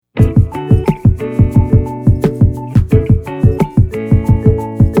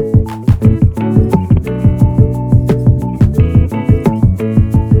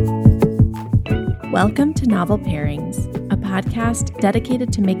Novel Pairings, a podcast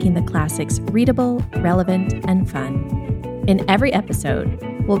dedicated to making the classics readable, relevant, and fun. In every episode,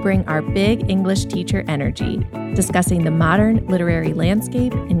 we'll bring our big English teacher energy, discussing the modern literary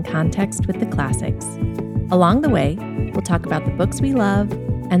landscape in context with the classics. Along the way, we'll talk about the books we love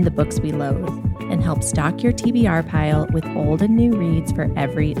and the books we loathe, and help stock your TBR pile with old and new reads for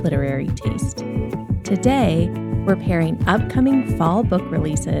every literary taste. Today, we're pairing upcoming fall book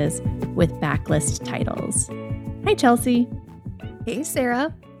releases with Backlist titles. Hi, Chelsea. Hey,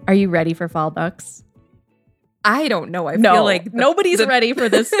 Sarah. Are you ready for fall books? I don't know. I feel like nobody's ready for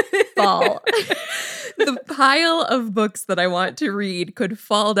this fall. The pile of books that I want to read could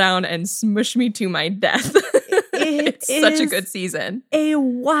fall down and smush me to my death. It's such a good season. A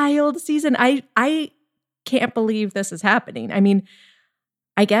wild season. I can't believe this is happening. I mean,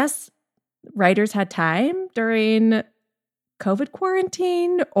 I guess writers had time during COVID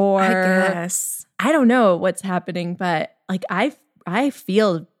quarantine, or I guess. I don't know what's happening, but like I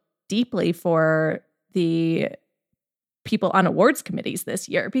feel deeply for the people on awards committees this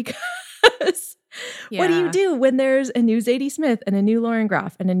year, because what do you do when there's a new Zadie Smith and a new Lauren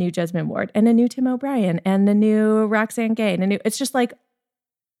Groff and a new Jesmyn Ward and a new Tim O'Brien and a new Roxane Gay and it's just like,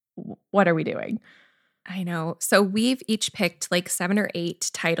 what are we doing? I know. So we've each picked like 7 or 8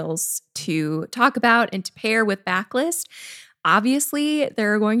 titles to talk about and to pair with Backlist. Obviously,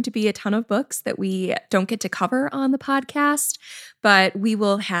 there are going to be a ton of books that we don't get to cover on the podcast, but we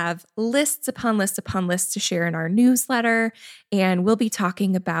will have lists upon lists upon lists to share in our newsletter, and we'll be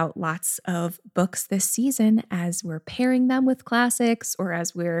talking about lots of books this season as we're pairing them with classics or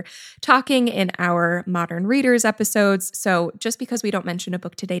as we're talking in our Modern Readers episodes. So just because we don't mention a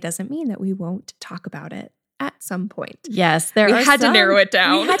book today doesn't mean that we won't talk about it at some point. Yes, we had to narrow it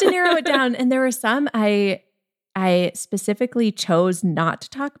down. We had to narrow it down, and there were some I specifically chose not to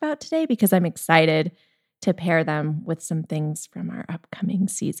talk about today because I'm excited to pair them with some things from our upcoming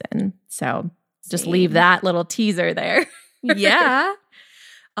season. So just leave that little teaser there. Yeah.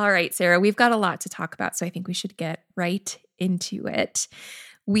 All right, Sarah, we've got a lot to talk about, so I think we should get right into it.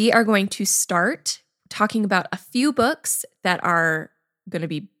 We are going to start talking about a few books that are going to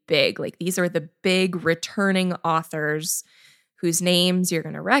be big. Like, these are the big returning authors whose names you're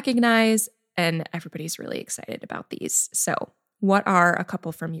going to recognize, and everybody's really excited about these. So, what are a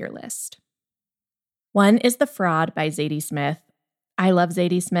couple from your list? One is The Fraud by Zadie Smith. I love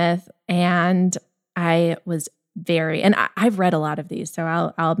Zadie Smith, and I was and I've read a lot of these,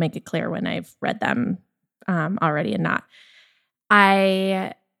 so I'll make it clear when I've read them already and not.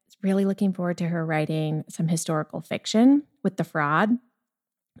 I was really looking forward to her writing some historical fiction with The Fraud,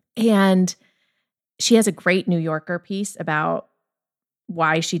 and she has a great New Yorker piece about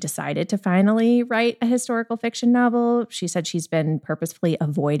why she decided to finally write a historical fiction novel. She said she's been purposefully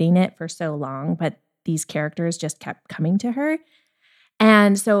avoiding it for so long, but these characters just kept coming to her.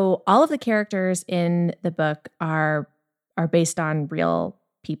 And so all of the characters in the book are based on real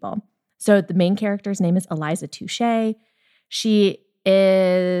people. So the main character's name is Eliza Touché. She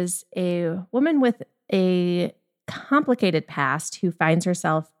is a woman with a complicated past who finds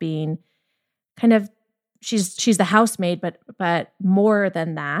herself being kind of She's the housemaid, but more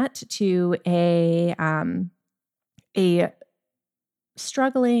than that, to a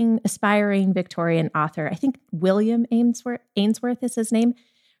struggling, aspiring Victorian author. I think William Ainsworth is his name.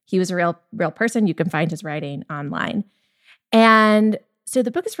 He was a real person. You can find his writing online. And so the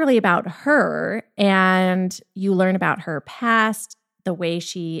book is really about her, and you learn about her past, the way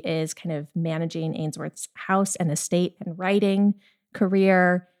she is kind of managing Ainsworth's house and estate and writing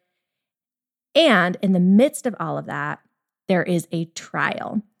career. And in the midst of all of that, there is a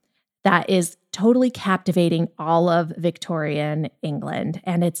trial that is totally captivating all of Victorian England.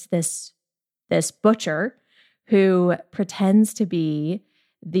 And it's this butcher who pretends to be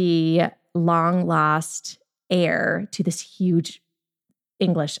the long-lost heir to this huge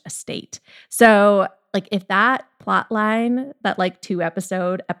English estate. So, like, if that plot line, that like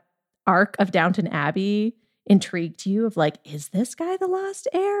 2-episode arc of Downton Abbey intrigued you of like, is this guy the lost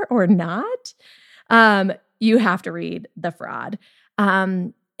heir or not? You have to read The Fraud.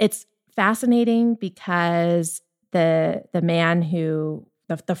 It's fascinating because the man who,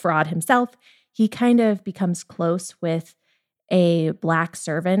 the fraud himself, he kind of becomes close with a Black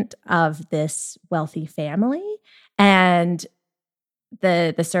servant of this wealthy family. And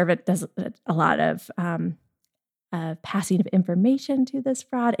the servant does a lot of passing of information to this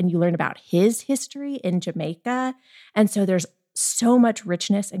fraud, and you learn about his history in Jamaica. And so there's so much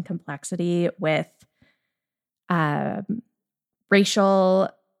richness and complexity with racial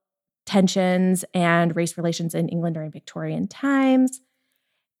tensions and race relations in England during Victorian times.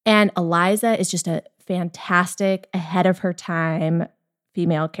 And Eliza is just a fantastic, ahead of her time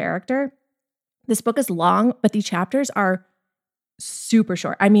female character. This book is long, but the chapters are super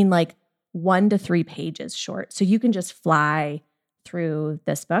short. I mean, like 1 to 3 pages short. So you can just fly through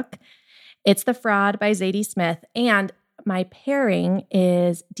this book. It's The Fraud by Zadie Smith. And my pairing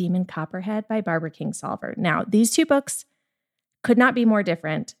is Demon Copperhead by Barbara Kingsolver. Now, these 2 books could not be more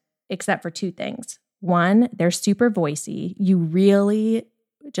different except for 2 things. One, they're super voicey. You really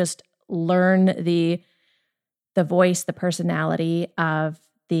just learn the voice, the personality of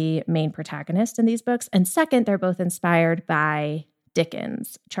the main protagonist in these books. And second, they're both inspired by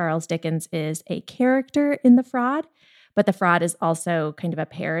Dickens. Charles Dickens is a character in The Fraud, but The Fraud is also kind of a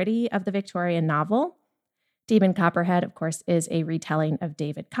parody of the Victorian novel. Demon Copperhead, of course, is a retelling of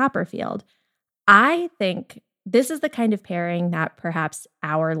David Copperfield. I think this is the kind of pairing that perhaps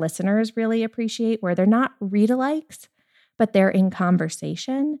our listeners really appreciate, where they're not read-alikes, but they're in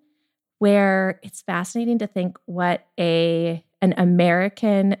conversation, where it's fascinating to think what an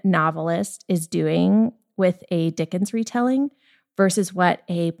American novelist is doing with a Dickens retelling versus what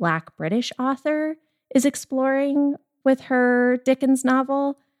a Black British author is exploring with her Dickens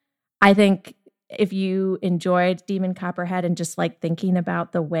novel. I think if you enjoyed Demon Copperhead and just like thinking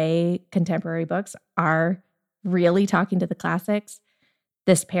about the way contemporary books are really talking to the classics,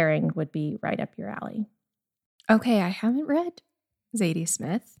 this pairing would be right up your alley. Okay, I haven't read Zadie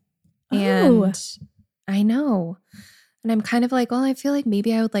Smith. Oh. And I know. And I'm kind of like, well, I feel like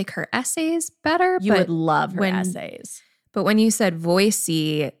maybe I would like her essays better. You would love her essays. But when you said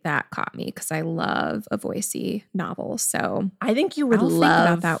voicey, that caught me because I love a voicey novel. So I think you would I'll love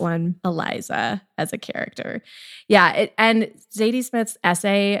think about that one. Eliza as a character. Yeah, and Zadie Smith's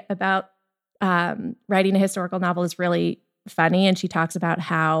essay about writing a historical novel is really funny. And she talks about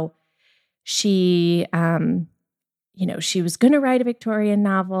how she, she was going to write a Victorian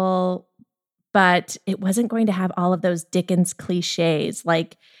novel, but it wasn't going to have all of those Dickens cliches,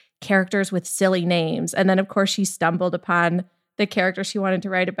 like characters with silly names. And then, of course, she stumbled upon the character she wanted to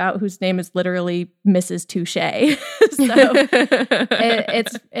write about, whose name is literally Mrs. Touche. So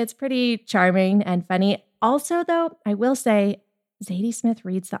it's pretty charming and funny. Also, though, I will say, Zadie Smith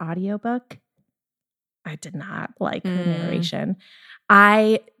reads the audiobook. I did not like her narration.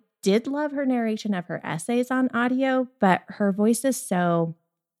 I did love her narration of her essays on audio, but her voice is so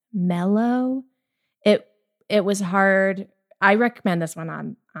mellow. It was hard. I recommend this one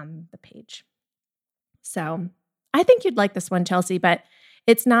on the page. So I think you'd like this one, Chelsea, but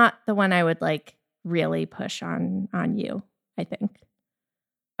it's not the one I would like really push on you, I think.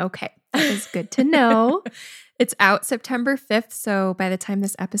 Okay, that is good to know. It's out September 5th, so by the time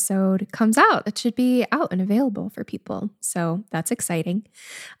this episode comes out, it should be out and available for people. So that's exciting.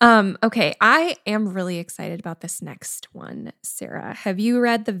 Okay, I am really excited about this next one, Sarah. Have you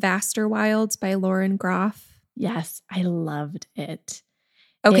read The Vaster Wilds by Lauren Groff? Yes, I loved it.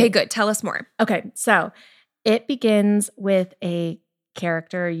 Okay, good. Tell us more. Okay, so it begins with a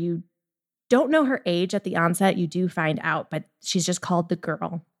character. You don't know her age at the onset. You do find out, but she's just called the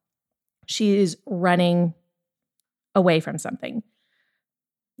girl. She's running away from something.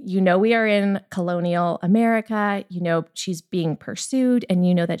 You know, we are in colonial America. You know, she's being pursued, and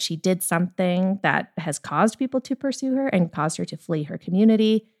you know that she did something that has caused people to pursue her and caused her to flee her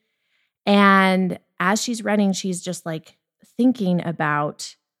community. And as she's running, she's just like thinking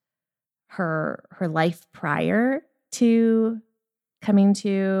about her life prior to coming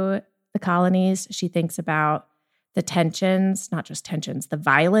to the colonies. She thinks about the tensions, not just tensions, the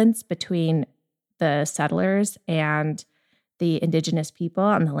violence between the settlers and the indigenous people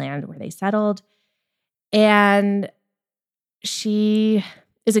on the land where they settled. And she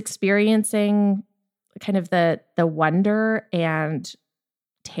is experiencing kind of the wonder and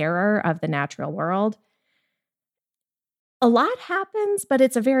terror of the natural world. A lot happens, but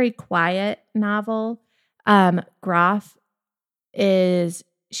it's a very quiet novel. Groff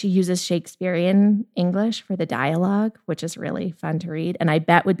she uses Shakespearean English for the dialogue, which is really fun to read, and I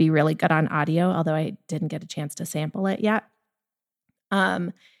bet would be really good on audio, although I didn't get a chance to sample it yet.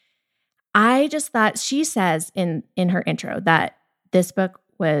 I just thought, she says in her intro that this book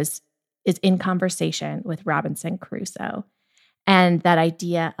is in conversation with Robinson Crusoe, and that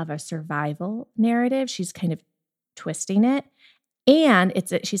idea of a survival narrative, she's kind of twisting it. And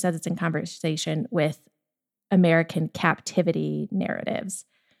she says it's in conversation with American captivity narratives,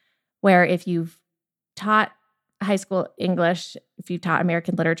 where if you've taught high school English, if you've taught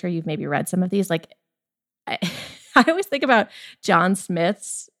American literature, you've maybe read some of these. Like, I always think about John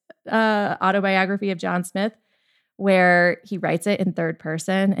Smith's autobiography of John Smith, where he writes it in third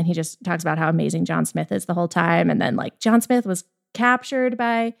person and he just talks about how amazing John Smith is the whole time. And then like John Smith was captured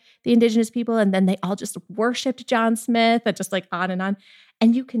by the indigenous people, and then they all just worshipped John Smith, and just like on and on.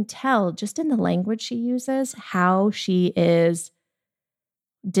 And you can tell just in the language she uses how she is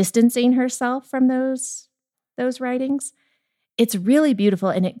distancing herself from those writings. It's really beautiful,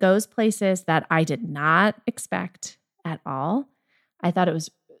 and it goes places that I did not expect at all. I thought it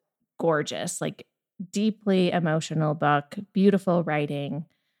was gorgeous, like deeply emotional book, beautiful writing,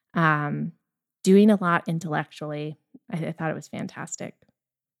 doing a lot intellectually. I thought it was fantastic.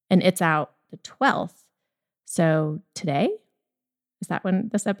 And it's out the 12th. So today, is that when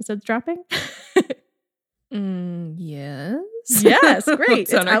this episode's dropping? Yes. Yes, great.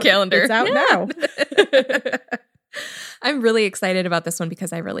 It's on our calendar. It's out now. I'm really excited about this one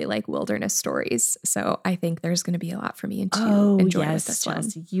because I really like wilderness stories. So I think there's going to be a lot for me to enjoy with this one.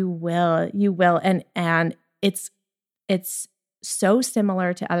 You will. And it's so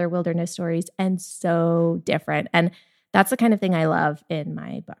similar to other wilderness stories and so different. And that's the kind of thing I love in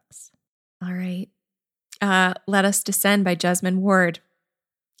my books. All right. Let Us Descend by Jesmyn Ward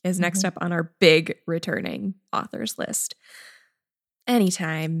is next up on our big returning authors list.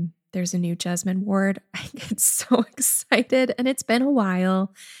 Anytime there's a new Jesmyn Ward, I get so excited, and it's been a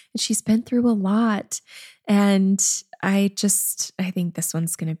while, and she's been through a lot. And I think this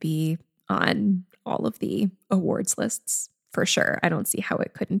one's going to be on all of the awards lists for sure. I don't see how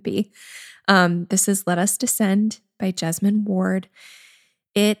it couldn't be. This is Let Us Descend by Jesmyn Ward.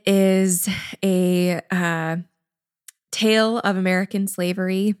 It is a tale of American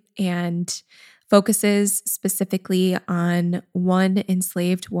slavery and focuses specifically on one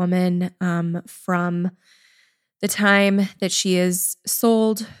enslaved woman from the time that she is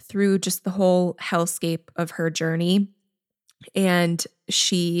sold through just the whole hellscape of her journey. And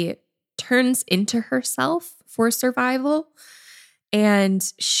she turns into herself for survival. And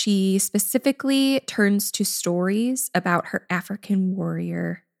she specifically turns to stories about her African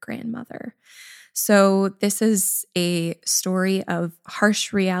warrior grandmother. So this is a story of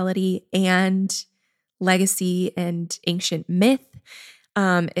harsh reality and legacy and ancient myth.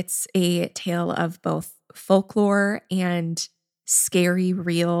 It's a tale of both folklore and scary,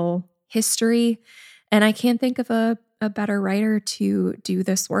 real history. And I can't think of a better writer to do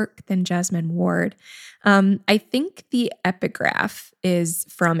this work than Jesmyn Ward. I think the epigraph is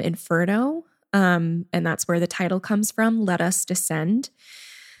from Inferno, and that's where the title comes from, Let Us Descend.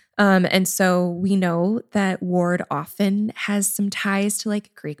 And so we know that Ward often has some ties to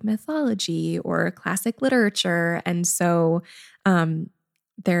like Greek mythology or classic literature. And so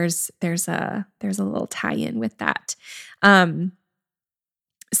there's a little tie-in with that.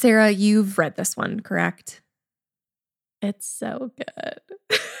 Sarah, you've read this one, correct? It's so good.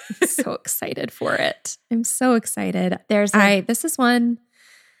 I'm so excited for it. I'm so excited. This is one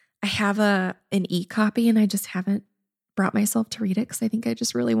I have an e-copy, and I just haven't brought myself to read it because I think I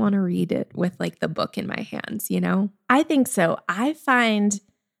just really want to read it with like the book in my hands, you know? I think so. I find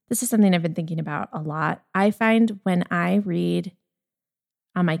this is something I've been thinking about a lot. I find when I read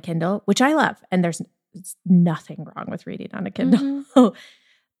on my Kindle, which I love, and there's nothing wrong with reading on a Kindle,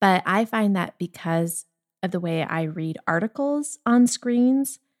 but I find that because of the way I read articles on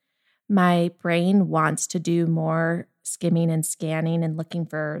screens, my brain wants to do more skimming and scanning and looking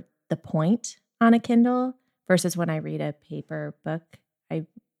for the point on a Kindle versus when I read a paper book.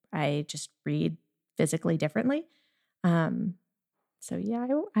 I just read physically differently. So yeah,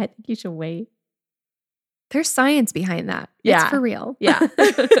 I think you should wait. There's science behind that. Yeah. It's for real. Yeah.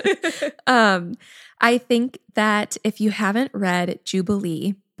 I think that if you haven't read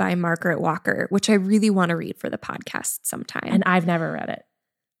Jubilee by Margaret Walker, which I really want to read for the podcast sometime. And I've never read it.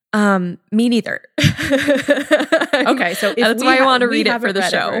 Me neither. Okay, so that's why I want to read it for the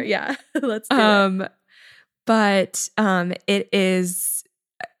show. Yeah, let's do it. But it is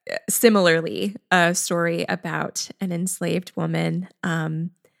similarly a story about an enslaved woman,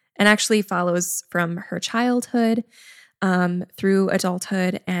 and actually follows from her childhood through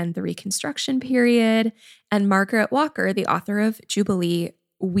adulthood and the Reconstruction period. And Margaret Walker, the author of Jubilee,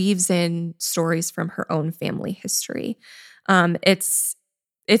 weaves in stories from her own family history. It's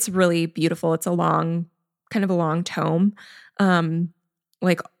really beautiful. It's a long tome,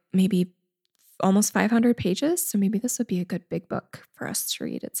 like maybe almost 500 pages. So maybe this would be a good big book for us to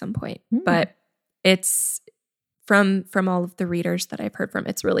read at some point. But it's from all of the readers that I've heard from,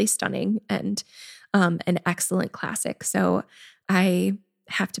 it's really stunning and an excellent classic. So I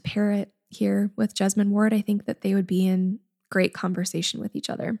have to pair it here with Jesmyn Ward. I think that they would be in great conversation with each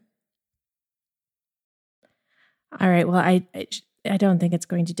other. All right. Well, I don't think it's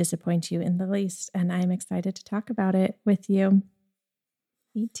going to disappoint you in the least, and I'm excited to talk about it with you.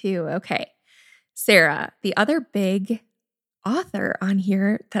 Me too. Okay. Sarah, the other big author on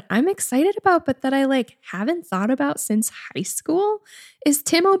here that I'm excited about, but that I like haven't thought about since high school is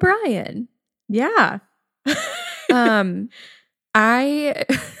Tim O'Brien. Yeah. I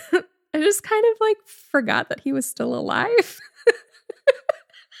I just kind of like forgot that he was still alive.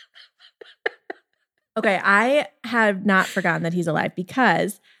 Okay, I have not forgotten that he's alive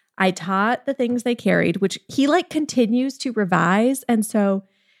because I taught the things they carried, which he like continues to revise. And so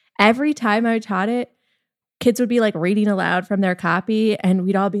every time I taught it, kids would be like reading aloud from their copy and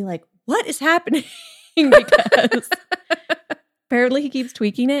we'd all be like, what is happening? Because apparently he keeps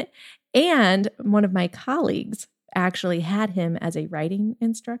tweaking it. And one of my colleagues actually had him as a writing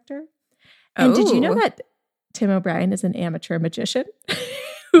instructor. And did you know that Tim O'Brien is an amateur magician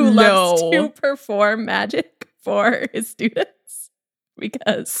who loves to perform magic for his students?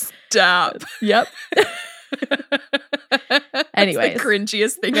 Because stop. Yep. Anyways, the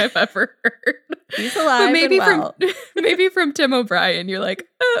cringiest thing I've ever heard. He's alive. But maybe and well. maybe from Tim O'Brien, you're like,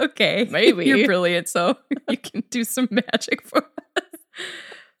 oh, okay, maybe you're brilliant, so you can do some magic for us.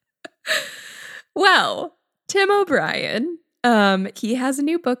 Well, Tim O'Brien, he has a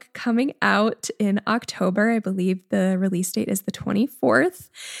new book coming out in October. I believe the release date is the 24th.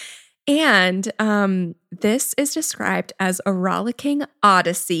 And this is described as a rollicking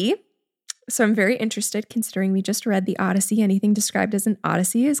odyssey. So I'm very interested, considering we just read the Odyssey. Anything described as an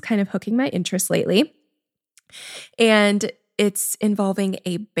odyssey is kind of hooking my interest lately. And it's involving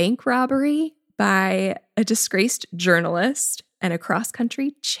a bank robbery by a disgraced journalist and a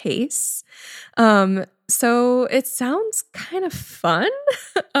cross-country chase. So it sounds kind of fun,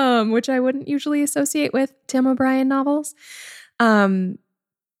 which I wouldn't usually associate with Tim O'Brien novels. But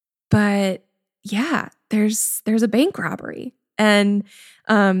yeah, there's a bank robbery. And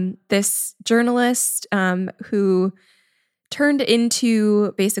this journalist who turned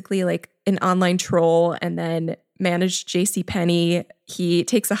into basically like an online troll and then managed JCPenney, he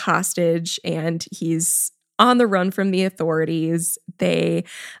takes a hostage and he's on the run from the authorities. They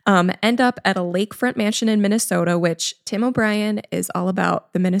end up at a lakefront mansion in Minnesota, which Tim O'Brien is all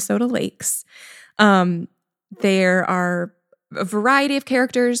about the Minnesota lakes. There are a variety of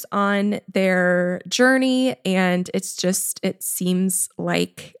characters on their journey, and it seems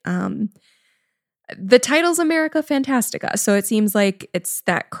like the title's America Fantastica. So it seems like it's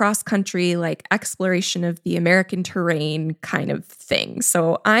that cross-country like exploration of the American terrain kind of thing.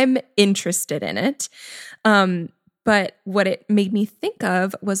 So I'm interested in it. But what it made me think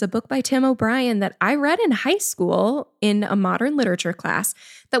of was a book by Tim O'Brien that I read in high school in a modern literature class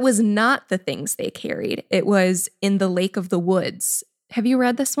that was not the things they carried. It was In the Lake of the Woods. Have you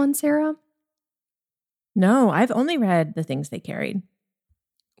read this one, Sarah? No, I've only read The Things They Carried.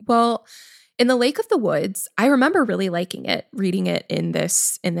 Well, In the Lake of the Woods, I remember really liking it, reading it in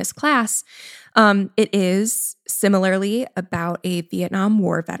this class. It is similarly about a Vietnam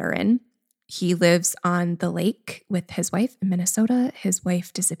War veteran. He lives on the lake with his wife in Minnesota. His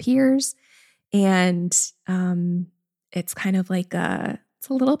wife disappears, and it's kind of like it's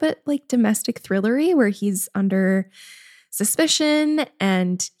a little bit like domestic thrillery where he's under suspicion,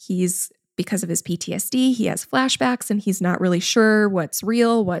 and because of his PTSD, he has flashbacks and he's not really sure what's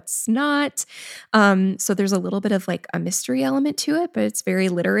real, what's not. So there's a little bit of like a mystery element to it, but it's very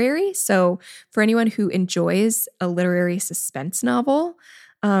literary. So for anyone who enjoys a literary suspense novel,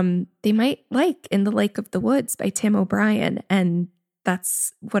 they might like In the Lake of the Woods by Tim O'Brien. And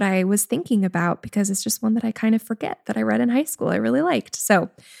that's what I was thinking about because it's just one that I kind of forget that I read in high school. I really liked.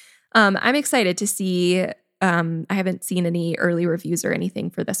 So I'm excited to see. I haven't seen any early reviews or anything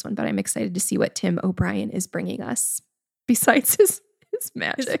for this one, but I'm excited to see what Tim O'Brien is bringing us besides his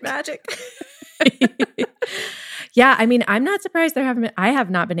magic. His magic. Yeah, I mean, I'm not surprised I have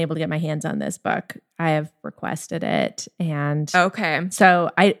not been able to get my hands on this book. I have requested it, and okay.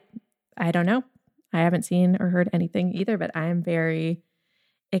 So I don't know. I haven't seen or heard anything either, but I am very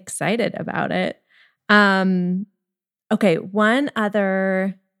excited about it. Okay, one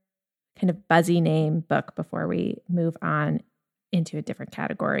other kind of buzzy name book before we move on into a different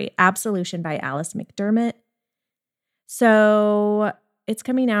category. Absolution by Alice McDermott. So it's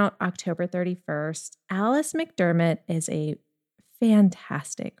coming out October 31st. Alice McDermott is a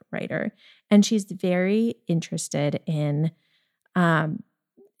fantastic writer, and she's very interested in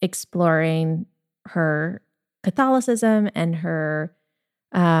exploring her Catholicism and her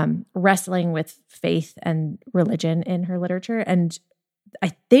wrestling with faith and religion in her literature. And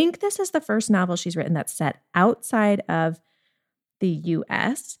I think this is the first novel she's written that's set outside of the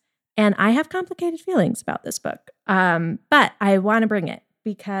U.S., and I have complicated feelings about this book. But I want to bring it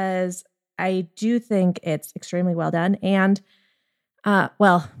because I do think it's extremely well done. And, the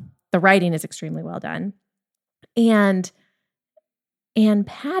writing is extremely well done. And Anne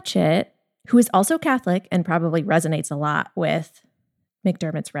Patchett, who is also Catholic and probably resonates a lot with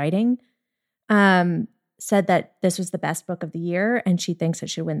McDermott's writing, said that this was the best book of the year and she thinks it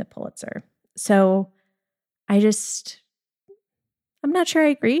should win the Pulitzer. So I'm not sure I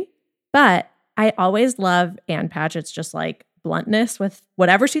agree, but I always love Anne Patchett's just like bluntness with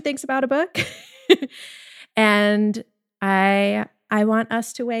whatever she thinks about a book. And I want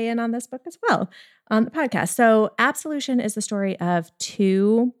us to weigh in on this book as well on the podcast. So Absolution is the story of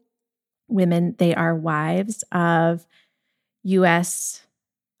two women. They are wives of U.S.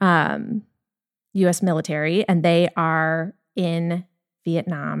 military, and they are in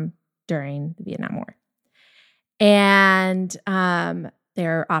Vietnam during the Vietnam War. And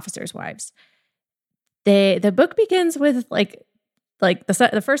they're officers' wives. The book begins with like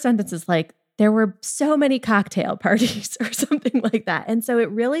the first sentence is like, there were so many cocktail parties or something like that. And so it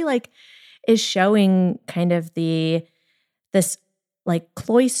really like is showing kind of this like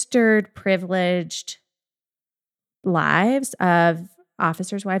cloistered, privileged lives of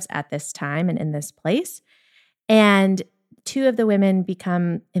officers' wives at this time and in this place. And two of the women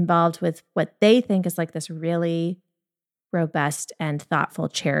become involved with what they think is like this really robust and thoughtful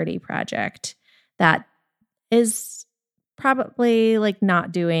charity project that is probably like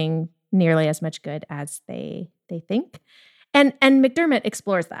not doing nearly as much good as they think. And McDermott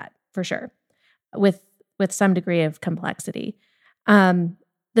explores that for sure with some degree of complexity. The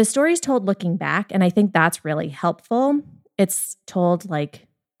story is told looking back, and I think that's really helpful. It's told like,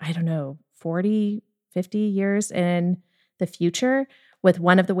 I don't know, 40, 50 years in the future, with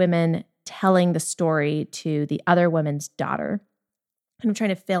one of the women telling the story to the other woman's daughter. And I'm trying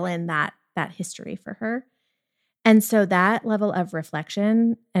to fill in that history for her. And so that level of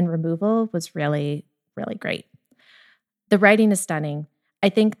reflection and removal was really, really great. The writing is stunning. I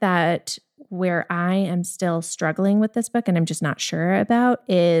think that where I am still struggling with this book, and I'm just not sure about,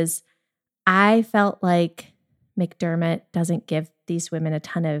 is I felt like McDermott doesn't give these women a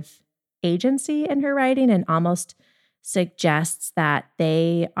ton of agency in her writing and almost suggests that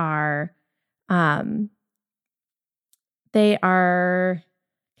they are kind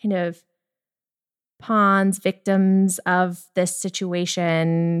of pawns, victims of this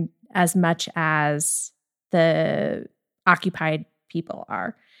situation as much as the occupied people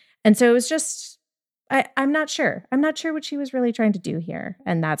are. And so it was just, I'm not sure. I'm not sure what she was really trying to do here.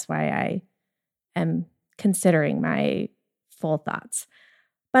 And that's why I am considering my full thoughts.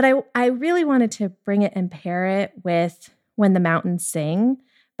 But I really wanted to bring it and pair it with When the Mountains Sing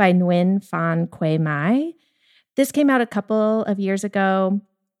by Nguyen Phan Quay Mai. This came out a couple of years ago.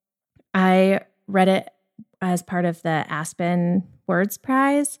 I read it as part of the Aspen Words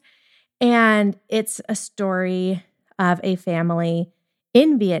Prize. And it's a story of a family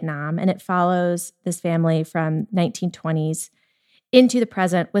in Vietnam, and it follows this family from 1920s into the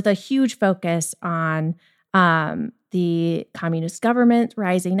present with a huge focus on the communist government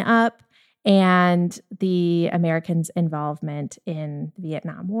rising up and the Americans' involvement in the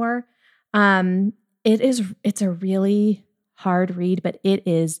Vietnam War. It's a really hard read, but it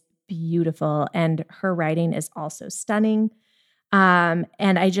is beautiful, and her writing is also stunning. And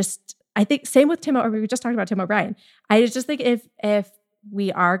I think same with Tim. We were just talking about Tim O'Brien. I just think if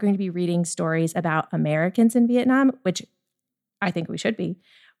we are going to be reading stories about Americans in Vietnam, which I think we should be,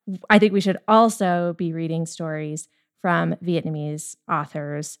 I think we should also be reading stories from Vietnamese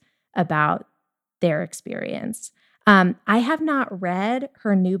authors about their experience. I have not read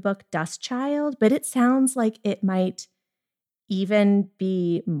her new book, Dust Child, but it sounds like it might even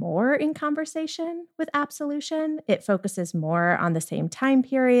be more in conversation with Absolution. It focuses more on the same time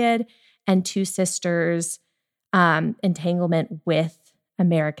period and two sisters' entanglement with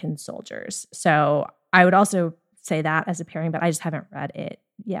American soldiers. So I would also say that as a pairing, but I just haven't read it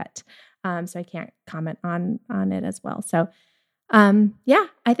yet. So I can't comment on it as well. So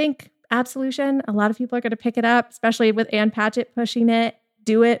I think Absolution, a lot of people are going to pick it up, especially with Anne Patchett pushing it.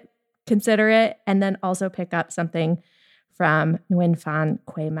 Do it, consider it, and then also pick up something from Nguyen Phan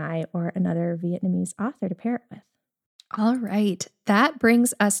Quay Mai or another Vietnamese author to pair it with. All right. That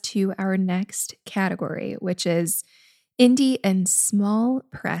brings us to our next category, which is indie and small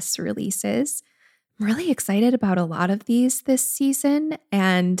press releases. I'm really excited about a lot of these this season,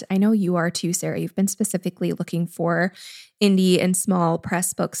 and I know you are too, Sarah. You've been specifically looking for indie and small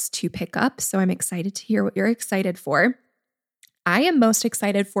press books to pick up, so I'm excited to hear what you're excited for. I am most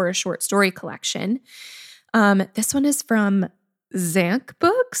excited for a short story collection. This one is from Zank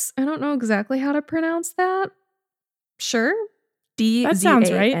Books. I don't know exactly how to pronounce that. Sure. That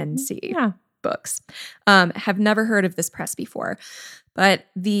sounds right. DZANC. Yeah. books. Have never heard of this press before. But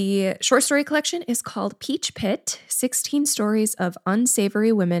the short story collection is called Peach Pit, 16 Stories of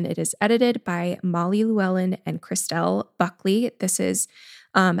Unsavory Women. It is edited by Molly Llewellyn and Christelle Buckley. This is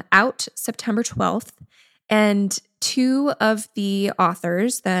out September 12th. And two of the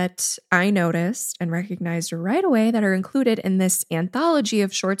authors that I noticed and recognized right away that are included in this anthology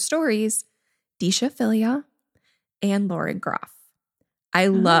of short stories, Disha Filia and Lauren Groff. I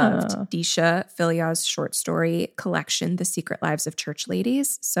loved Disha Filia's short story collection, The Secret Lives of Church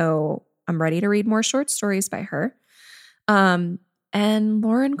Ladies. So I'm ready to read more short stories by her. And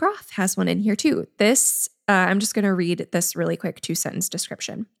Lauren Groff has one in here too. This, I'm just going to read this really quick 2-sentence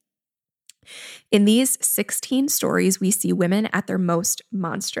description. In these 16 stories, we see women at their most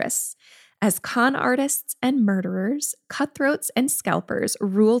monstrous. As con artists and murderers, cutthroats and scalpers,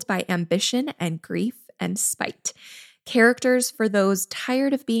 ruled by ambition and grief and spite. Characters for those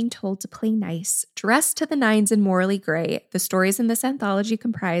tired of being told to play nice, dressed to the nines and morally gray. The stories in this anthology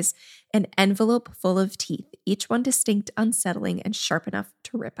comprise an envelope full of teeth, each one distinct, unsettling, and sharp enough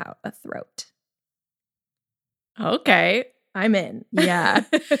to rip out a throat. Okay, I'm in. Yeah.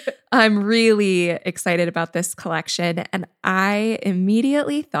 I'm really excited about this collection. And I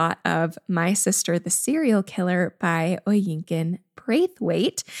immediately thought of My Sister, the Serial Killer by Oyinkan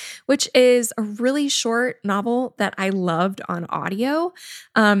Braithwaite, which is a really short novel that I loved on audio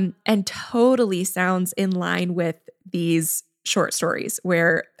and totally sounds in line with these short stories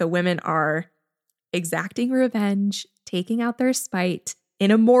where the women are exacting revenge, taking out their spite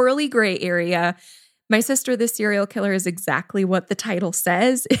in a morally gray area. My Sister, the Serial Killer is exactly what the title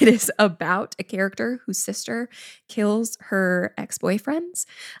says. It is about a character whose sister kills her ex-boyfriends.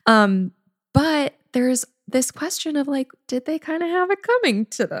 But there's this question of like, did they kind of have it coming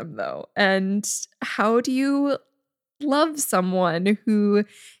to them though? And how do you love someone who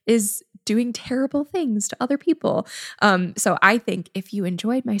is doing terrible things to other people? So I think if you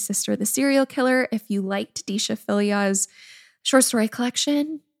enjoyed My Sister, the Serial Killer, if you liked Disha Filia's short story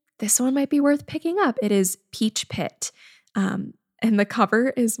collection, this one might be worth picking up. It is Peach Pit. And the cover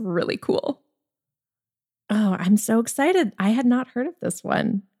is really cool. Oh, I'm so excited. I had not heard of this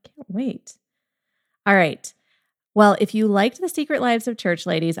one. Can't wait. All right. Well, if you liked The Secret Lives of Church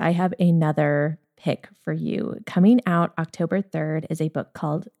Ladies, I have another pick for you. Coming out October 3rd is a book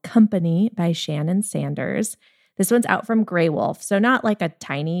called Company by Shannon Sanders. This one's out from Grey Wolf. So not like a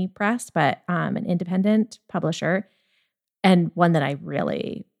tiny press, but an independent publisher and one that I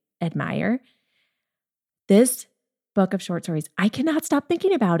really admire. This book of short stories, I cannot stop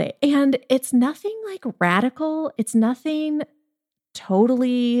thinking about it. And it's nothing like radical. It's nothing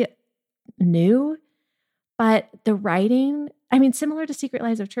totally new, but the writing, I mean, similar to Secret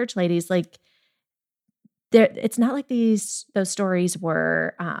Lives of Church Ladies, like it's not like those stories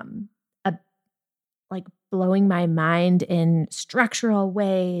were like blowing my mind in structural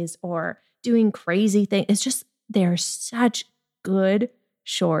ways or doing crazy things. It's just, they're such good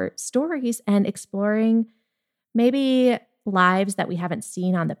short stories and exploring maybe lives that we haven't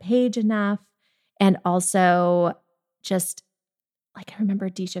seen on the page enough. And also just like, I remember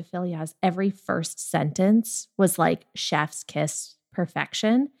Disha Filia's every first sentence was like chef's kiss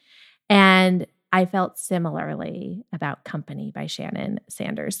perfection. And I felt similarly about Company by Shannon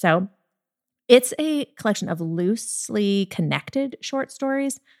Sanders. So it's a collection of loosely connected short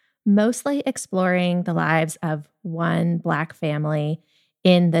stories, mostly exploring the lives of one Black family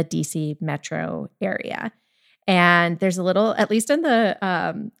in the DC metro area. And there's a little, at least in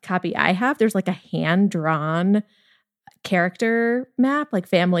the copy I have, there's like a hand-drawn character map, like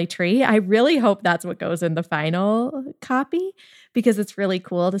family tree. I really hope that's what goes in the final copy because it's really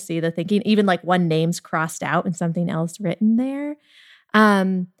cool to see the thinking, even like one name's crossed out and something else written there.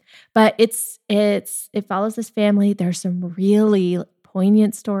 But it follows this family. There's some really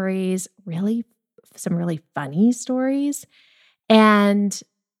poignant stories, some really funny stories. And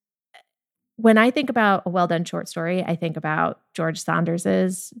when I think about a well-done short story, I think about George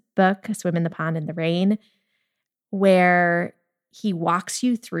Saunders's book, Swim in the Pond in the Rain, where he walks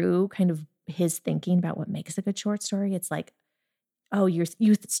you through kind of his thinking about what makes a good short story. It's like, oh, you're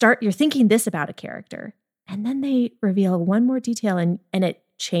thinking this about a character, and then they reveal one more detail and it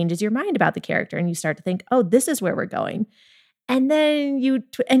changes your mind about the character, and you start to think, oh, this is where we're going. And then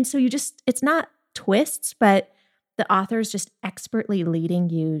it's not twists, but the author's just expertly leading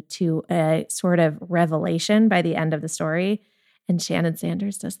you to a sort of revelation by the end of the story. And Shannon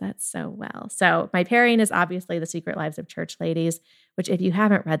Sanders does that so well. So my pairing is obviously The Secret Lives of Church Ladies, which if you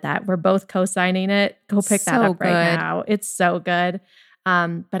haven't read that, we're both co-signing it. Go pick that up right now. It's so good.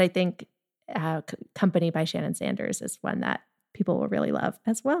 But I think Company by Shannon Sanders is one that people will really love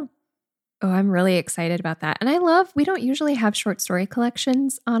as well. Oh, I'm really excited about that. And we don't usually have short story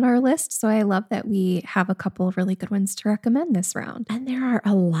collections on our list. So I love that we have a couple of really good ones to recommend this round. And there are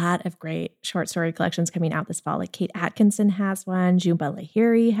a lot of great short story collections coming out this fall. Like Kate Atkinson has one, Jhumpa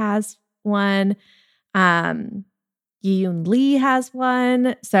Lahiri has one, Yi-Yoon Lee has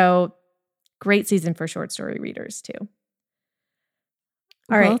one. So great season for short story readers too.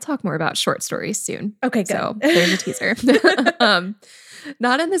 All right. I'll talk more about short stories soon. Okay, good. So there's a teaser.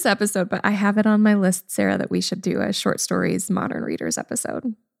 Not in this episode, but I have it on my list, Sarah, that we should do a short stories modern readers episode.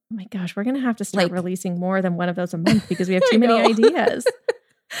 Oh my gosh, we're going to have to start releasing more than one of those a month because we have too many ideas.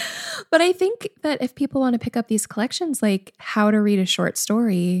 But I think that if people want to pick up these collections, like how to read a short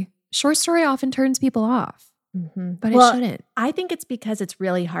story often turns people off. Mm-hmm. But it shouldn't. I think it's because it's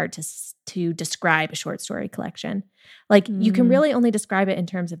really hard to describe a short story collection. Like you can really only describe it in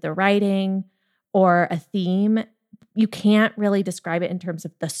terms of the writing or a theme. You can't really describe it in terms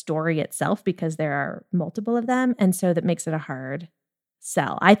of the story itself because there are multiple of them. And so that makes it a hard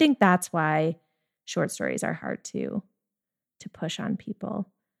sell. I think that's why short stories are hard to push on people.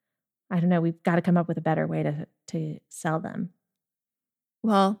 I don't know. We've got to come up with a better way to sell them.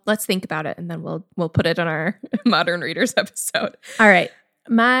 Well, let's think about it and then we'll put it on our modern readers episode. All right.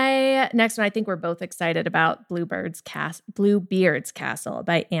 My next one, I think we're both excited about Bluebeard's Castle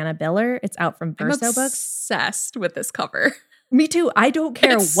by Anna Biller. It's out from Verso Books. I'm obsessed with this cover. Me too. I don't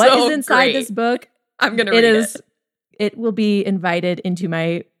care what is inside this book. I'm going to read it. It will be invited into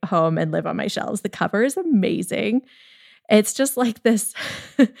my home and live on my shelves. The cover is amazing. It's just like this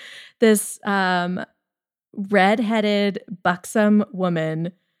redheaded, buxom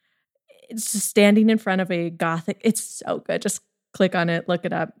woman. It's just standing in front of a gothic. It's so good. Just click on it, look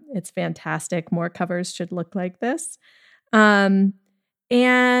it up. It's fantastic. More covers should look like this. And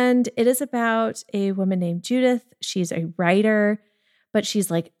it is about a woman named Judith. She's a writer, but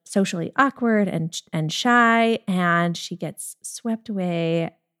she's like socially awkward and shy. And she gets swept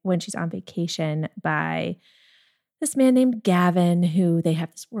away when she's on vacation by this man named Gavin, who they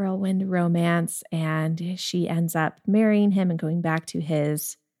have this whirlwind romance. And she ends up marrying him and going back to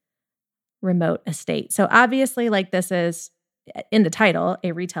his remote estate. So obviously, like, this is, in the title,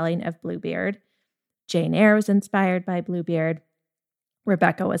 a retelling of Bluebeard. Jane Eyre was inspired by Bluebeard.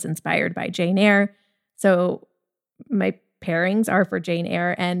 Rebecca was inspired by Jane Eyre. So my pairings are for Jane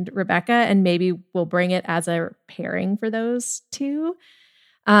Eyre and Rebecca, and maybe we'll bring it as a pairing for those two.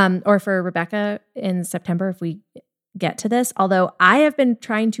 Or for Rebecca in September if we get to this. Although I have been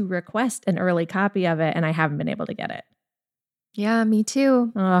trying to request an early copy of it and I haven't been able to get it. Yeah, me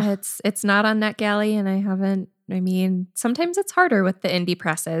too. It's not on NetGalley and I haven't. I mean, sometimes it's harder with the indie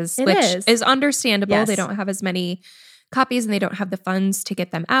presses, which is understandable. Yes. They don't have as many copies and they don't have the funds to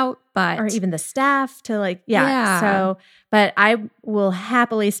get them out, or even the staff to So, but I will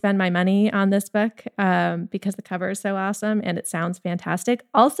happily spend my money on this book because the cover is so awesome and it sounds fantastic.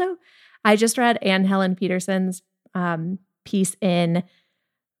 Also, I just read Anne Helen Peterson's piece in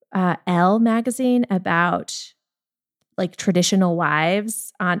Elle magazine about like traditional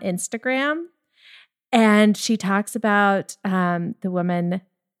wives on Instagram. And she talks about the woman,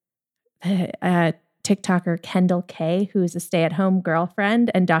 TikToker Kendall K, who is a stay-at-home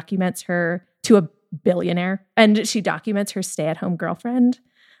girlfriend and documents her to a billionaire. And she documents her stay-at-home girlfriend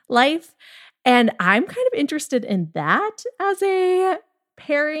life. And I'm kind of interested in that as a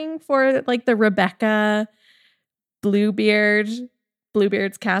pairing for like the Rebecca Bluebeard's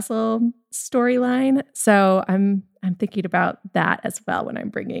Castle storyline. So I'm thinking about that as well when I'm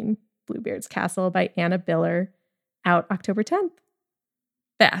bringing Bluebeard's Castle by Anna Biller out October 10th.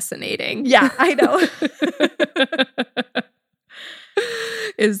 Fascinating. Yeah, I know.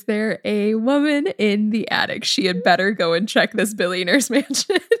 Is there a woman in the attic? She had better go and check this billionaire's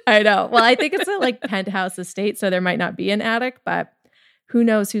mansion. I know. Well, I think it's a like penthouse estate, so there might not be an attic, but who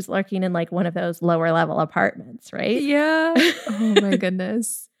knows who's lurking in like one of those lower level apartments, right? Yeah. Oh my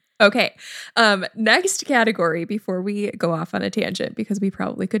goodness. Okay. Next category before we go off on a tangent, because we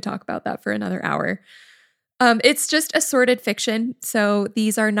probably could talk about that for another hour. It's just assorted fiction. So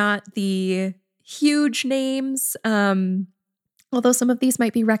these are not the huge names. Although some of these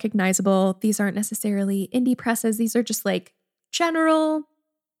might be recognizable, these aren't necessarily indie presses. These are just like general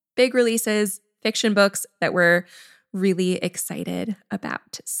big releases, fiction books that we're really excited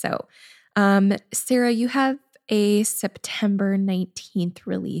about. So, Sarah, you have a September 19th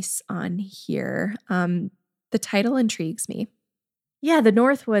release on here. The title intrigues me. Yeah, The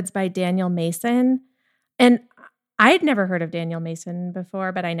Northwoods by Daniel Mason. And I had never heard of Daniel Mason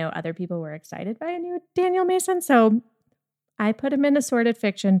before, but I know other people were excited by a new Daniel Mason. So I put him in assorted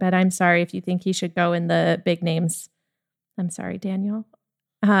fiction, but I'm sorry if you think he should go in the big names. I'm sorry, Daniel.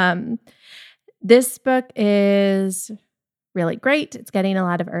 This book is really great. It's getting a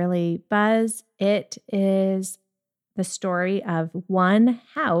lot of early buzz. It is the story of one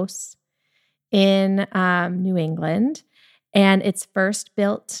house in New England, and it's first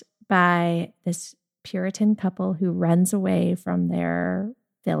built by this Puritan couple who runs away from their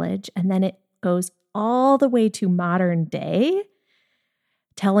village, and then it goes all the way to modern day,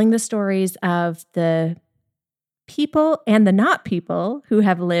 telling the stories of the people and the not people who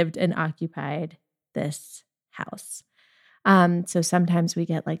have lived and occupied this house. So sometimes we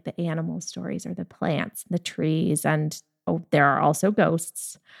get like the animal stories or the plants, the trees, and there are also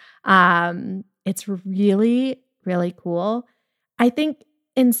ghosts. It's really, really cool. I think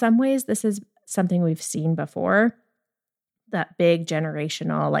in some ways this is something we've seen before, that big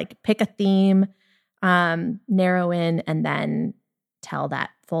generational, like pick a theme, narrow in, and then tell that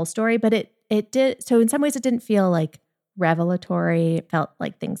full story. But it did. So in some ways it didn't feel like revelatory. It felt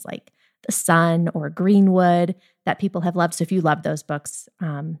like things like The Sun or Greenwood that people have loved. So if you love those books,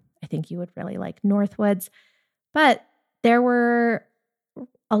 I think you would really like Northwoods. But there were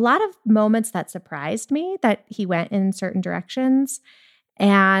a lot of moments that surprised me that he went in certain directions.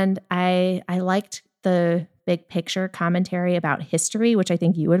 And I liked the big picture commentary about history, which I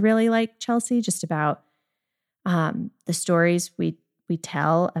think you would really like, Chelsea, just about the stories we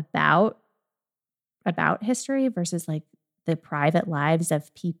tell about history versus like the private lives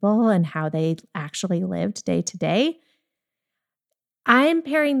of people and how they actually lived day to day. I'm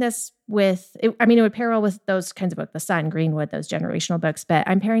pairing this with, it would pair well with those kinds of books, The Sun, Greenwood, those generational books, but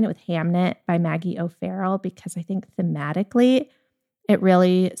I'm pairing it with Hamnet by Maggie O'Farrell because I think thematically it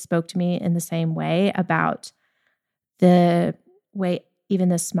really spoke to me in the same way about the way even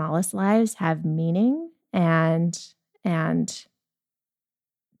the smallest lives have meaning and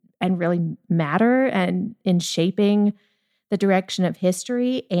really matter and in shaping the direction of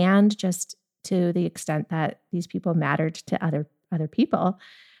history and just to the extent that these people mattered to other people.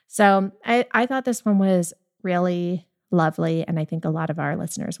 So I thought this one was really lovely, and I think a lot of our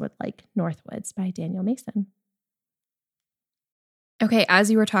listeners would like Northwoods by Daniel Mason. Okay, as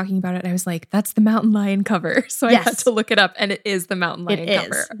you were talking about it, I was like, that's the mountain lion cover. So I had to look it up, and it is the mountain lion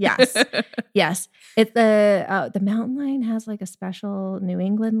cover. Yes. Yes. It's the mountain lion has like a special New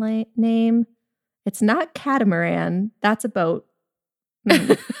England name. It's not catamaran. That's a boat.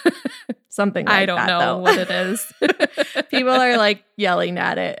 Something like that. I don't know what it is. People are like yelling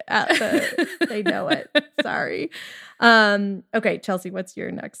at it. They know it. Sorry. Okay, Chelsea, what's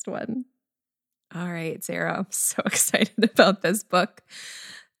your next one? All right, Sarah, I'm so excited about this book.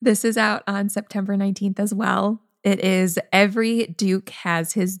 This is out on September 19th as well. It is Every Duke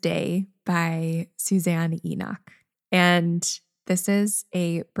Has His Day by Suzanne Enoch. And this is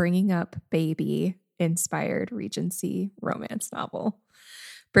a bringing up baby inspired Regency romance novel.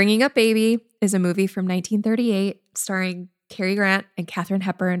 Bringing Up Baby is a movie from 1938 starring Cary Grant and Katharine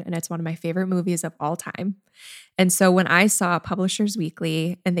Hepburn, and it's one of my favorite movies of all time. And so when I saw Publishers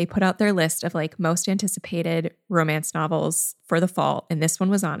Weekly and they put out their list of like most anticipated romance novels for the fall, and this one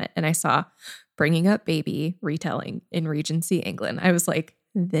was on it, and I saw Bringing Up Baby retelling in Regency, England, I was like,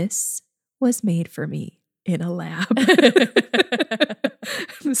 this was made for me in a lab.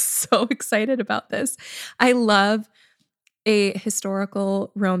 I'm so excited about this. I love a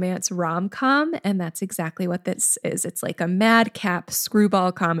historical romance rom-com, and that's exactly what this is. It's like a madcap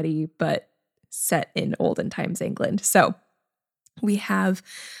screwball comedy, but set in olden times England. So we have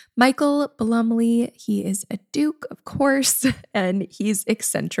Michael Blumley. He is a duke, of course, and he's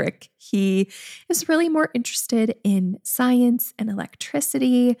eccentric. He is really more interested in science and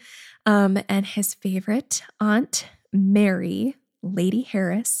electricity, and his favorite aunt, Mary, Lady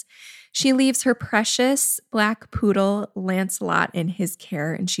Harris, she leaves her precious black poodle, Lancelot, in his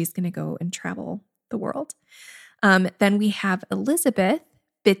care, and she's going to go and travel the world. Then we have Elizabeth,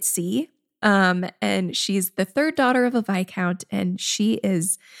 Bitsy, and she's the third daughter of a viscount, and she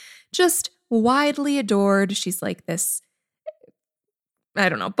is just widely adored. She's like this, I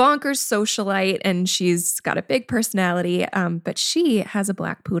don't know, bonkers socialite, and she's got a big personality, but she has a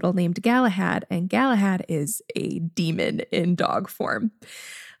black poodle named Galahad, and Galahad is a demon in dog form.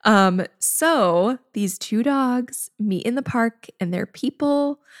 So these two dogs meet in the park, and their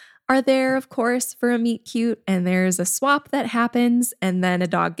people are there, of course, for a meet cute, and there's a swap that happens, and then a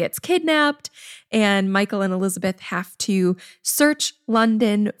dog gets kidnapped, and Michael and Elizabeth have to search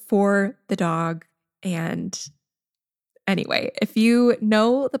London for the dog. And anyway, if you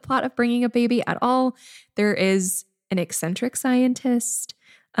know the plot of Bringing Up Baby at all, there is an eccentric scientist,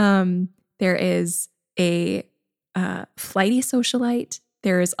 there is a flighty socialite,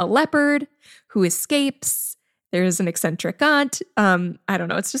 there is a leopard who escapes, There's an eccentric aunt. I don't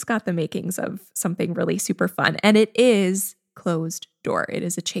know. It's just got the makings of something really super fun. And it is closed door. It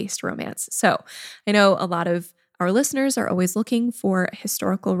is a chaste romance. So I know a lot of our listeners are always looking for a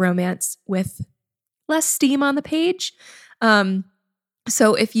historical romance with less steam on the page.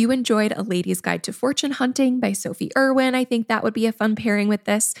 So if you enjoyed A Lady's Guide to Fortune Hunting by Sophie Irwin, I think that would be a fun pairing with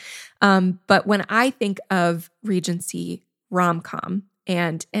this. But when I think of Regency rom-com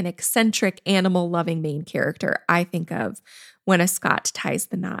and an eccentric animal-loving main character, I think of When a Scot Ties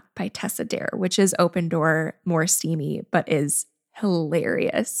the Knot by Tessa Dare, which is open door, more steamy, but is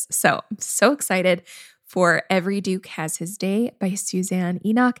hilarious. So I'm so excited for Every Duke Has His Day by Suzanne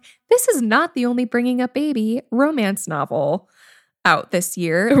Enoch. This is not the only bringing up baby romance novel out this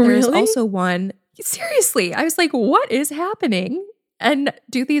year. Really? There's also one. Seriously, I was like, what is happening? And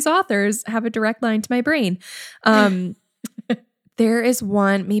do these authors have a direct line to my brain? There is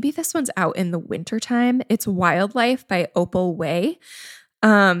one, maybe this one's out in the wintertime. It's Wildlife by Opal Way.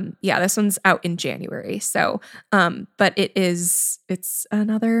 Yeah, this one's out in January. So, but it's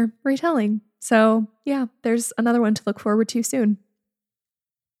another retelling. So yeah, there's another one to look forward to soon.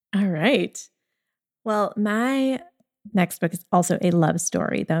 All right. Well, my next book is also a love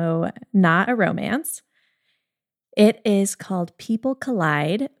story, though not a romance. It is called People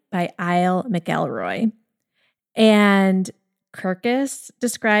Collide by Isle McElroy. And Kirkus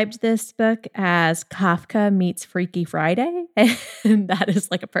described this book as Kafka meets Freaky Friday. And that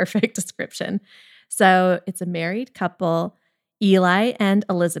is like a perfect description. So it's a married couple, Eli and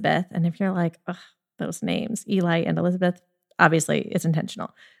Elizabeth. And if you're like, ugh, those names, Eli and Elizabeth, obviously it's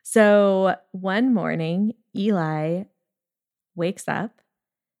intentional. So one morning, Eli wakes up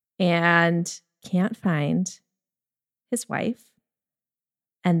and can't find his wife,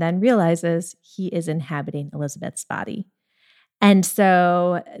 and then realizes he is inhabiting Elizabeth's body. And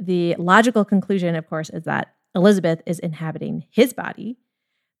so the logical conclusion, of course, is that Elizabeth is inhabiting his body,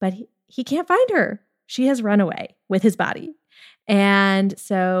 but he can't find her. She has run away with his body. And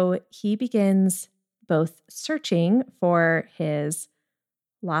so he begins both searching for his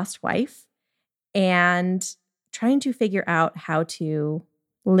lost wife and trying to figure out how to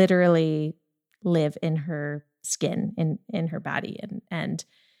literally live in her skin, in her body. And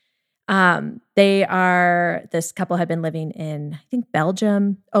this couple had been living in, I think,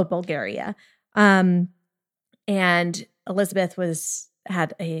 Bulgaria. And Elizabeth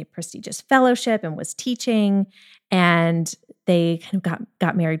had a prestigious fellowship and was teaching, and they kind of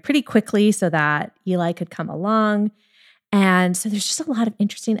got married pretty quickly so that Eli could come along. And so there's just a lot of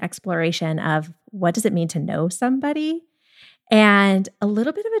interesting exploration of what does it mean to know somebody, and a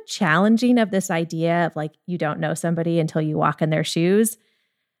little bit of a challenging of this idea of like, you don't know somebody until you walk in their shoes.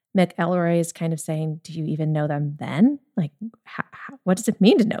 McElroy is kind of saying, do you even know them then? Like, what does it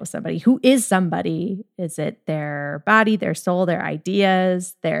mean to know somebody? Who is somebody? Is it their body, their soul, their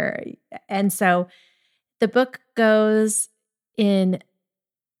ideas, and so the book goes in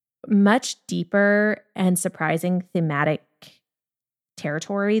much deeper and surprising thematic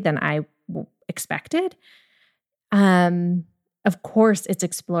territory than I expected. Of course, it's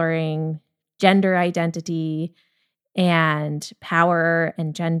exploring gender identity and power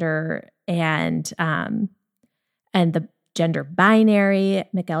and gender and the gender binary.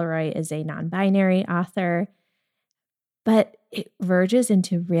 McElroy is a non-binary author, but it verges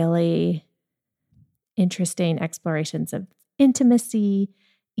into really interesting explorations of intimacy,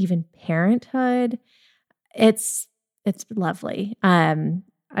 even parenthood. It's lovely.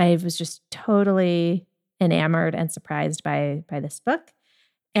 I was just totally enamored and surprised by this book.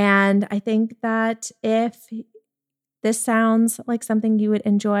 And I think that if this sounds like something you would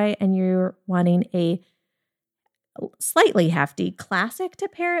enjoy and you're wanting a slightly hefty classic to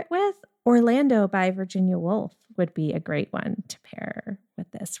pair it with, Orlando by Virginia Woolf would be a great one to pair with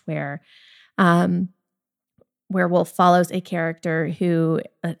this, where Woolf follows a character who,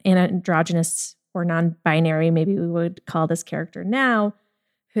 an androgynous or non-binary, maybe we would call this character now,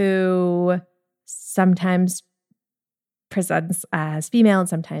 who sometimes presents as female and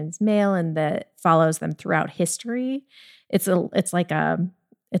sometimes male, and that follows them throughout history. It's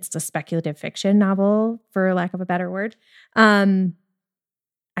a speculative fiction novel, for lack of a better word.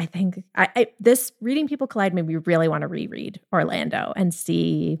 I think this reading People Collide made me really want to reread Orlando and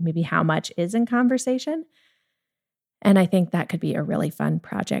see maybe how much is in conversation. And I think that could be a really fun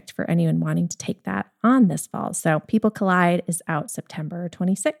project for anyone wanting to take that on this fall. So People Collide is out September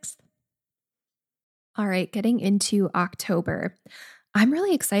 26th. All right, getting into October. I'm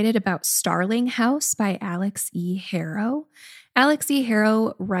really excited about Starling House by Alex E. Harrow. Alex E.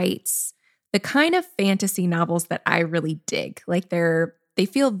 Harrow writes the kind of fantasy novels that I really dig. Like they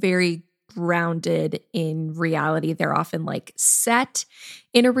feel very grounded in reality. They're often like set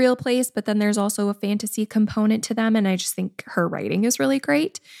in a real place, but then there's also a fantasy component to them. And I just think her writing is really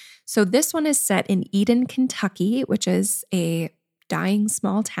great. So this one is set in Eden, Kentucky, which is a dying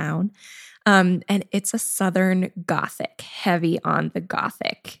small town. And it's a Southern Gothic, heavy on the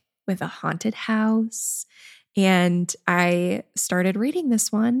Gothic, with a haunted house. And I started reading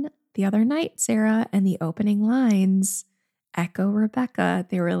this one the other night, Sarah, and the opening lines echo Rebecca.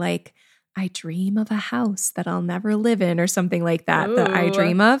 They were like, I dream of a house that I'll never live in, or something like that, Ooh. that I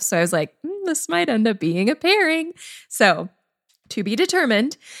dream of. So I was like, this might end up being a pairing. So to be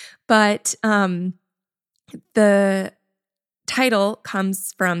determined. But the title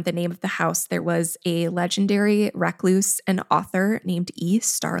comes from the name of the house. There was a legendary recluse and author named E.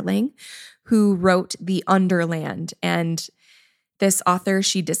 Starling who wrote The Underland. And this author,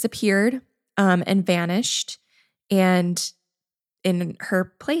 she disappeared and vanished. And in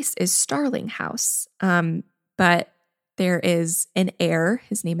her place is Starling House. But there is an heir.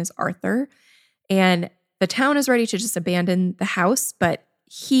 His name is Arthur. And the town is ready to just abandon the house, but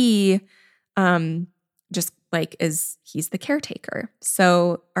he just like he's the caretaker.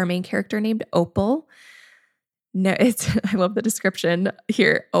 So our main character named Opal, no, I love the description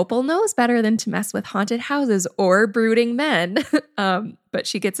here. Opal knows better than to mess with haunted houses or brooding men. But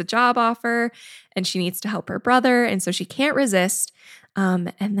she gets a job offer and she needs to help her brother. And so she can't resist.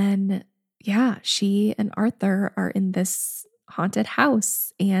 And then, yeah, she and Arthur are in this haunted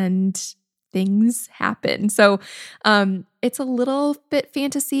house and things happen. So it's a little bit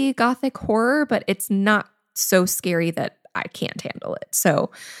fantasy, gothic horror, but it's not so scary that I can't handle it.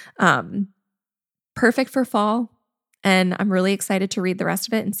 So perfect for fall. And I'm really excited to read the rest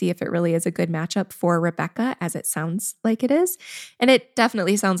of it and see if it really is a good matchup for Rebecca, as it sounds like it is. And it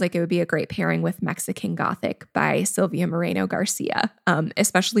definitely sounds like it would be a great pairing with Mexican Gothic by Silvia Moreno Garcia,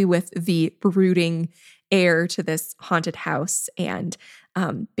 especially with the brooding heir to this haunted house and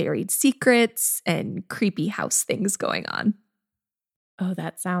buried secrets and creepy house things going on. Oh,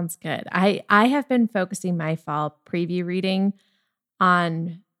 that sounds good. I have been focusing my fall preview reading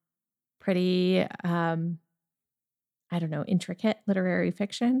on pretty, intricate literary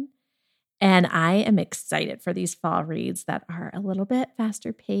fiction. And I am excited for these fall reads that are a little bit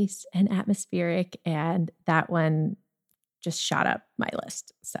faster paced and atmospheric. And that one just shot up my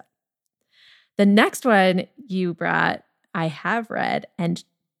list. So the next one you brought, I have read, and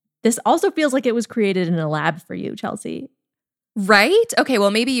this also feels like it was created in a lab for you, Chelsea. Right? Okay, well,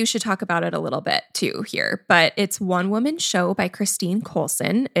 maybe you should talk about it a little bit too here. But it's One Woman Show by Christine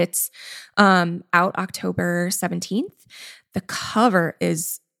Coulson. It's out October 17th. The cover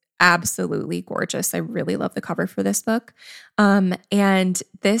is absolutely gorgeous. I really love the cover for this book. And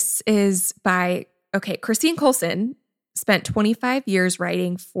this is by, Christine Coulson spent 25 years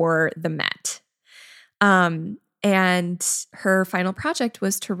writing for the Met. And her final project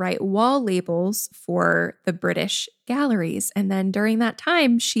was to write wall labels for the British galleries. And then during that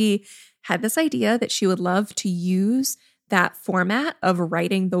time, she had this idea that she would love to use that format of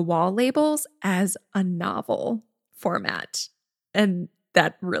writing the wall labels as a novel format. And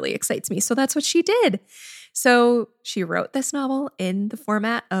that really excites me. So that's what she did. So she wrote this novel in the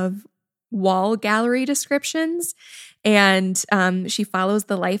format of wall gallery descriptions. And she follows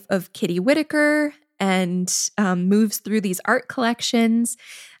the life of Kitty Whittaker and moves through these art collections.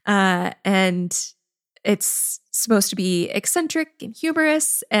 And it's supposed to be eccentric and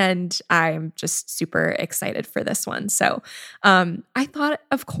humorous. And I'm just super excited for this one. So I thought,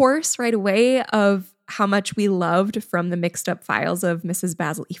 of course, right away of how much we loved from the Mixed Up Files of Mrs.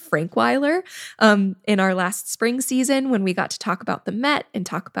 Basil E. Frankweiler in our last spring season when we got to talk about the Met and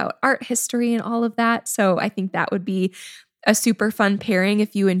talk about art history and all of that. So I think that would be a super fun pairing.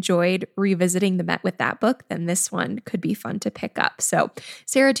 If you enjoyed revisiting the Met with that book, then this one could be fun to pick up. So,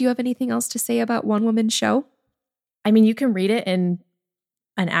 Sarah, do you have anything else to say about One Woman Show? I mean, you can read it in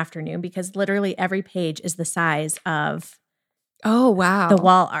an afternoon because literally every page is the size of the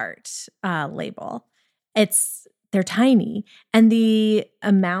wall art label. They're tiny. And the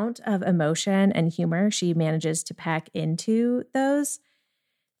amount of emotion and humor she manages to pack into those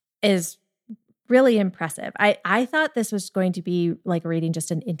is really impressive. I thought this was going to be like reading just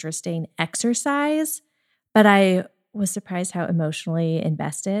an interesting exercise, but I was surprised how emotionally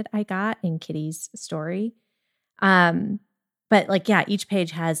invested I got in Kitty's story. But each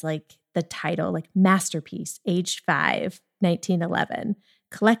page has like the title, like Masterpiece, Age 5, 1911,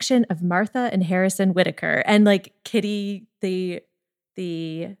 Collection of Martha and Harrison Whittaker. And like Kitty, the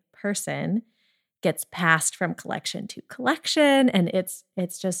person, gets passed from collection to collection. And it's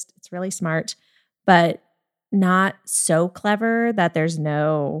really smart, but not so clever that there's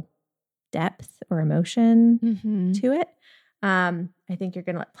no depth or emotion Mm-hmm. to it. I think you're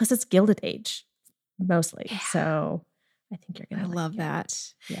going to, plus it's Gilded Age mostly. Yeah. So I think you're going to love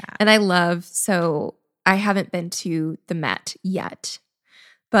that. Yeah. And so I haven't been to the Met yet,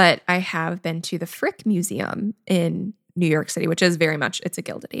 but I have been to the Frick Museum in New York City, which is very much, it's a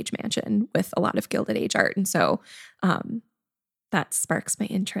Gilded Age mansion with a lot of Gilded Age art. And so that sparks my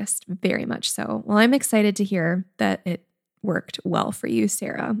interest very much so. Well, I'm excited to hear that it worked well for you,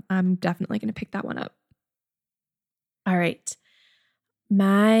 Sarah. I'm definitely going to pick that one up. All right.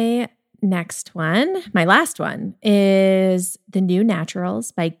 My last one is The New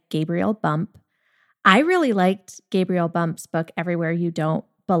Naturals by Gabriel Bump. I really liked Gabriel Bump's book, Everywhere You Don't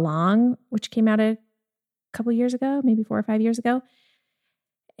Belong, which came out a couple years ago, maybe 4 or 5 years ago,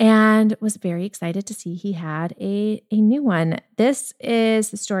 and was very excited to see he had a new one. This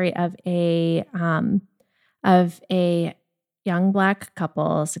is the story of a young Black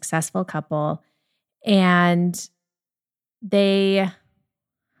couple, successful couple, and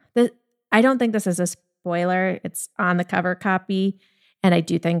I don't think this is a spoiler. It's on the cover copy, and I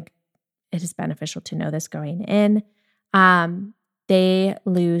do think it is beneficial to know this going in. They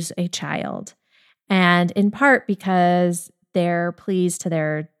lose a child, and in part because their pleas to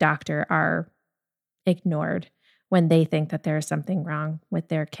their doctor are ignored when they think that there's something wrong with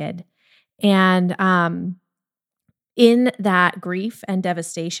their kid. And in that grief and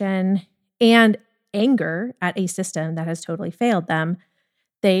devastation and anger at a system that has totally failed them,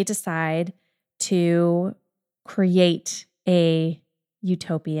 they decide to create a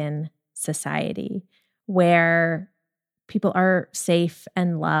utopian society where people are safe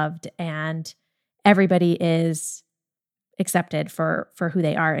and loved and everybody is accepted for who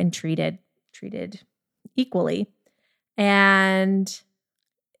they are and treated equally. And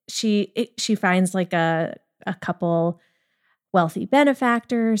she finds like a couple wealthy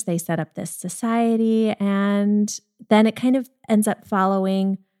benefactors. They set up this society, and then it kind of ends up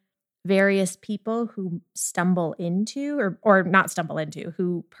following various people who stumble into or not stumble into,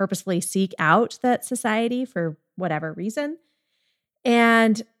 who purposefully seek out that society for whatever reason.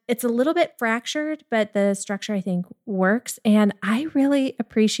 And it's a little bit fractured, but the structure I think works. And I really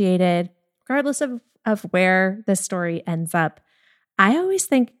appreciated, regardless of where the story ends up, I always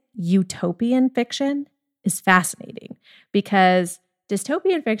think utopian fiction is fascinating because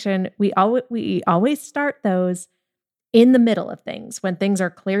dystopian fiction, we always start those in the middle of things when things are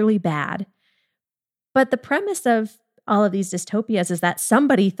clearly bad. But the premise of all of these dystopias is that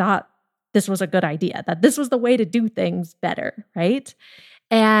somebody thought this was a good idea, that this was the way to do things better, right?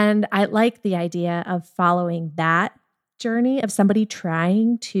 And I like the idea of following that journey of somebody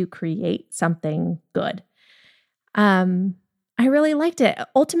trying to create something good. I really liked it.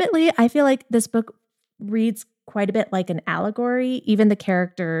 Ultimately, I feel like this book reads quite a bit like an allegory. Even the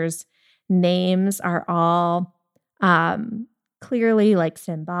characters' names are all clearly like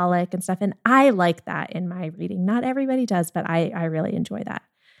symbolic and stuff. And I like that in my reading. Not everybody does, but I really enjoy that.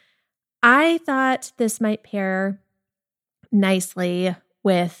 I thought this might pair nicely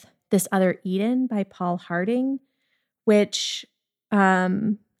with This Other Eden by Paul Harding, which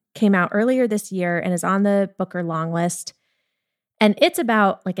came out earlier this year and is on the Booker long list. And it's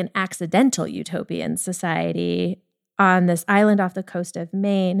about like an accidental utopian society on this island off the coast of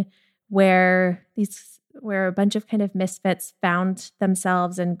Maine where a bunch of kind of misfits found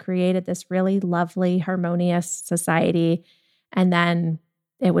themselves and created this really lovely, harmonious society. And then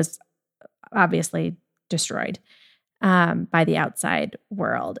it was obviously destroyed by the outside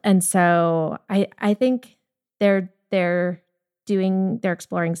world. And so I think they're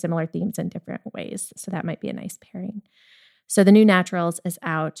exploring similar themes in different ways. So that might be a nice pairing. So The New Naturals is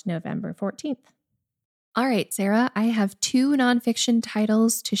out November 14th. All right, Sarah, I have 2 nonfiction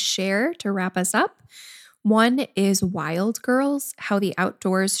titles to share to wrap us up. One is Wild Girls, How the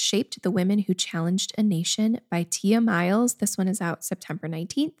Outdoors Shaped the Women Who Challenged a Nation by Tia Miles. This one is out September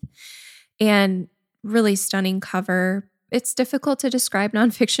 19th. And really stunning cover. It's difficult to describe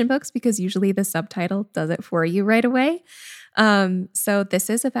nonfiction books because usually the subtitle does it for you right away. So this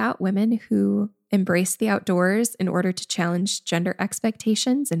is about women who embrace the outdoors in order to challenge gender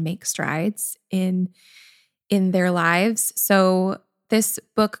expectations and make strides in their lives. So this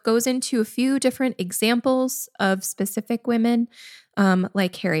book goes into a few different examples of specific women,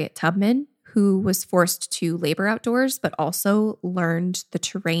 like Harriet Tubman, who was forced to labor outdoors, but also learned the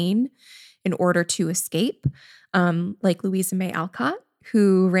terrain in order to escape, like Louisa May Alcott,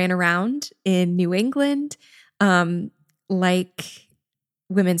 who ran around in New England, like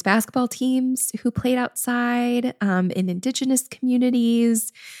women's basketball teams who played outside in indigenous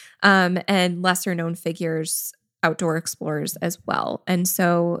communities, and lesser known figures outdoor explorers as well. And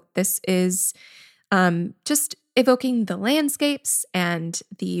so this is just evoking the landscapes and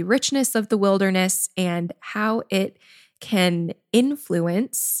the richness of the wilderness and how it can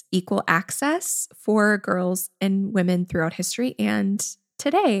influence equal access for girls and women throughout history and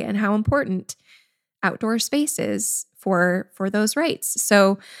today, and how important outdoor space is for those rights.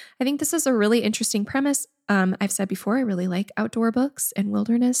 So I think this is a really interesting premise. I've said before, I really like outdoor books and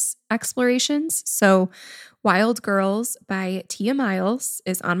wilderness explorations. So Wild Girls by Tia Miles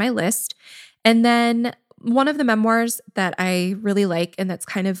is on my list. And then one of the memoirs that I really like, and that's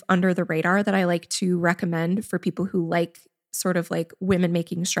kind of under the radar, that I like to recommend for people who like sort of like women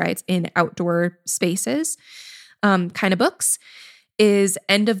making strides in outdoor spaces kind of books, is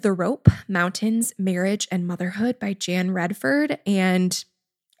End of the Rope: Mountains, Marriage, and Motherhood by Jan Redford. And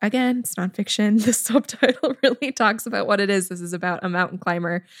again, it's nonfiction. The subtitle really talks about what it is. This is about a mountain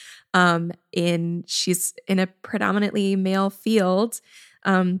climber. She's in a predominantly male field,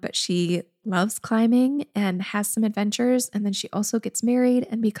 but she loves climbing and has some adventures. And then she also gets married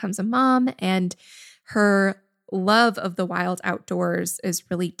and becomes a mom. And her love of the wild outdoors is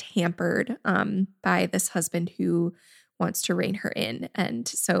really tampered by this husband who wants to rein her in. And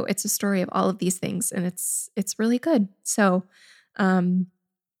so it's a story of all of these things, and it's really good. So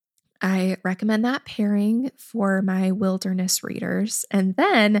I recommend that pairing for my wilderness readers. And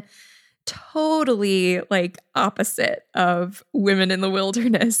then totally like opposite of Women in the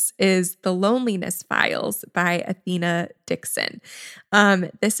Wilderness is The Loneliness Files by Athena Dixon.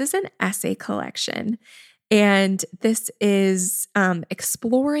 This is an essay collection, and this is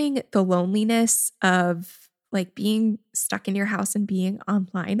exploring the loneliness of like being stuck in your house and being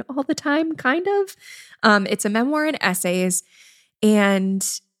online all the time, kind of. It's a memoir and essays. And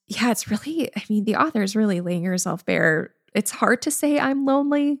yeah, it's really, I mean, the author is really laying herself bare. It's hard to say I'm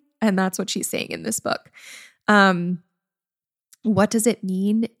lonely. And that's what she's saying in this book. What does it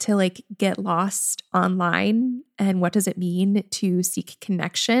mean to like get lost online? And what does it mean to seek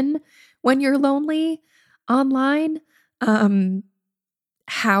connection when you're lonely online?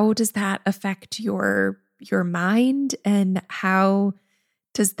 How does that affect your mind, and how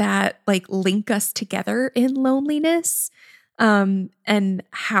does that like link us together in loneliness? And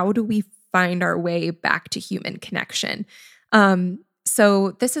how do we find our way back to human connection?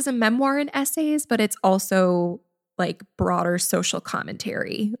 So this is a memoir and essays, but it's also like broader social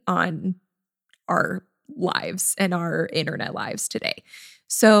commentary on our lives and our internet lives today.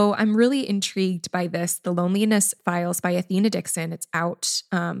 So I'm really intrigued by this, The Loneliness Files by Athena Dixon. It's out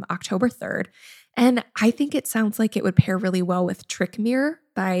October 3rd. And I think it sounds like it would pair really well with Trick Mirror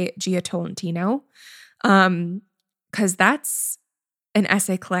by Gia Tolentino, because that's an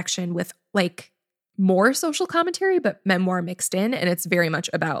essay collection with like more social commentary, but memoir mixed in. And it's very much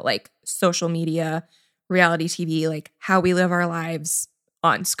about like social media, reality TV, like how we live our lives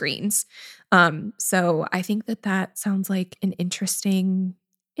on screens. So I think that sounds like an interesting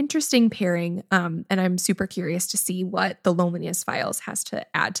pairing. And I'm super curious to see what The Loneliness Files has to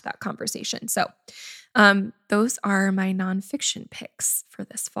add to that conversation. So those are my nonfiction picks for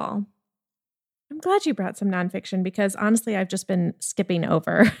this fall. I'm glad you brought some nonfiction, because honestly, I've just been skipping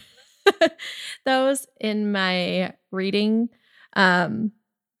over those in my reading. Am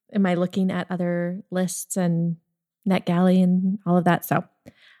I looking at other lists and NetGalley and all of that? So,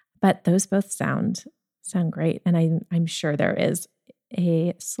 but those both sound great. And I'm sure there is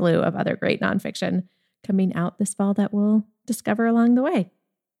a slew of other great nonfiction coming out this fall that we'll discover along the way.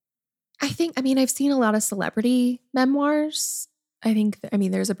 I've seen a lot of celebrity memoirs.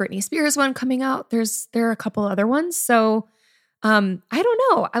 There's a Britney Spears one coming out. There are a couple other ones. So I don't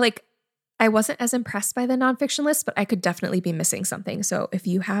know. I wasn't as impressed by the nonfiction list, but I could definitely be missing something. So if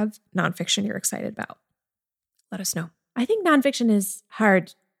you have nonfiction you're excited about, let us know. I think nonfiction is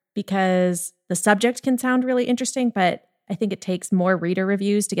hard because the subject can sound really interesting, but I think it takes more reader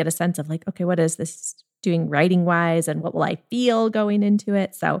reviews to get a sense of like, okay, what is this doing writing wise, and what will I feel going into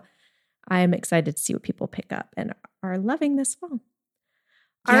it? So I'm excited to see what people pick up and are loving this fall.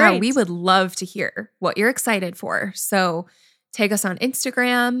 All right. We would love to hear what you're excited for. So tag us on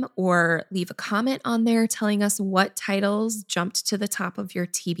Instagram or leave a comment on there telling us what titles jumped to the top of your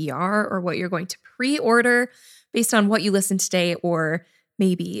TBR, or what you're going to pre-order based on what you listened today, or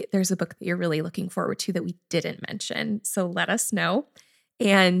maybe there's a book that you're really looking forward to that we didn't mention. So let us know.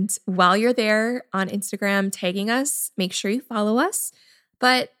 And while you're there on Instagram tagging us, make sure you follow us.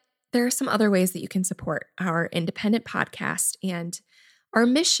 But there are some other ways that you can support our independent podcast and our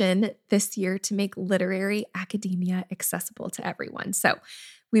mission this year to make literary academia accessible to everyone. So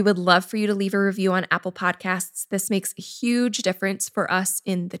We would love for you to leave a review on Apple Podcasts. This makes a huge difference for us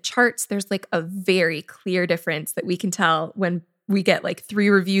in the charts. There's like a very clear difference that we can tell when we get like 3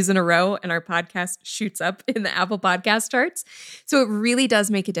 reviews in a row and our podcast shoots up in the Apple Podcast charts. So it really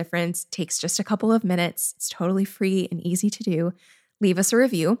does make a difference. It takes just a couple of minutes. It's totally free and easy to do. Leave us a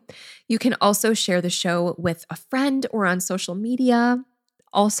review. You can also share the show with a friend or on social media.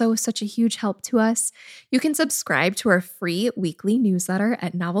 Also such a huge help to us. You can subscribe to our free weekly newsletter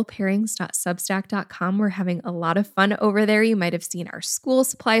at novelpairings.substack.com. We're having a lot of fun over there. You might have seen our school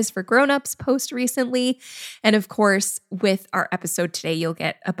supplies for grownups post recently. And of course, with our episode today, you'll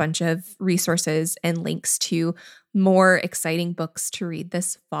get a bunch of resources and links to more exciting books to read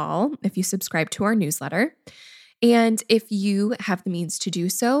this fall if you subscribe to our newsletter. And if you have the means to do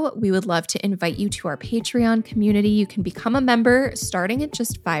so, we would love to invite you to our Patreon community. You can become a member starting at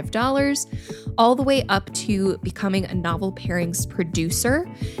just $5, all the way up to becoming a Novel Pairings producer.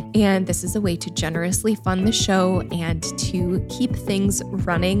 And this is a way to generously fund the show and to keep things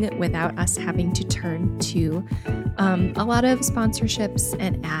running without us having to turn to a lot of sponsorships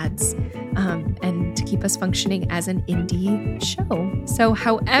and ads, and to keep us functioning as an indie show. So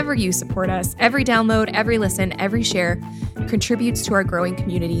however you support us, every download, every listen, every share contributes to our growing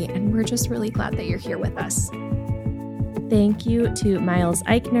community, and we're just really glad that you're here with us. Thank you to Miles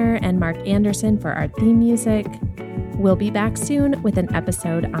Eichner and Mark Anderson for our theme music. We'll be back soon with an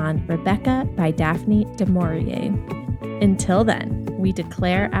episode on Rebecca by Daphne du Maurier. Until then, we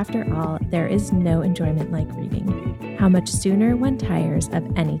declare, after all, there is no enjoyment like reading. How much sooner one tires of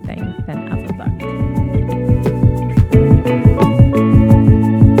anything than of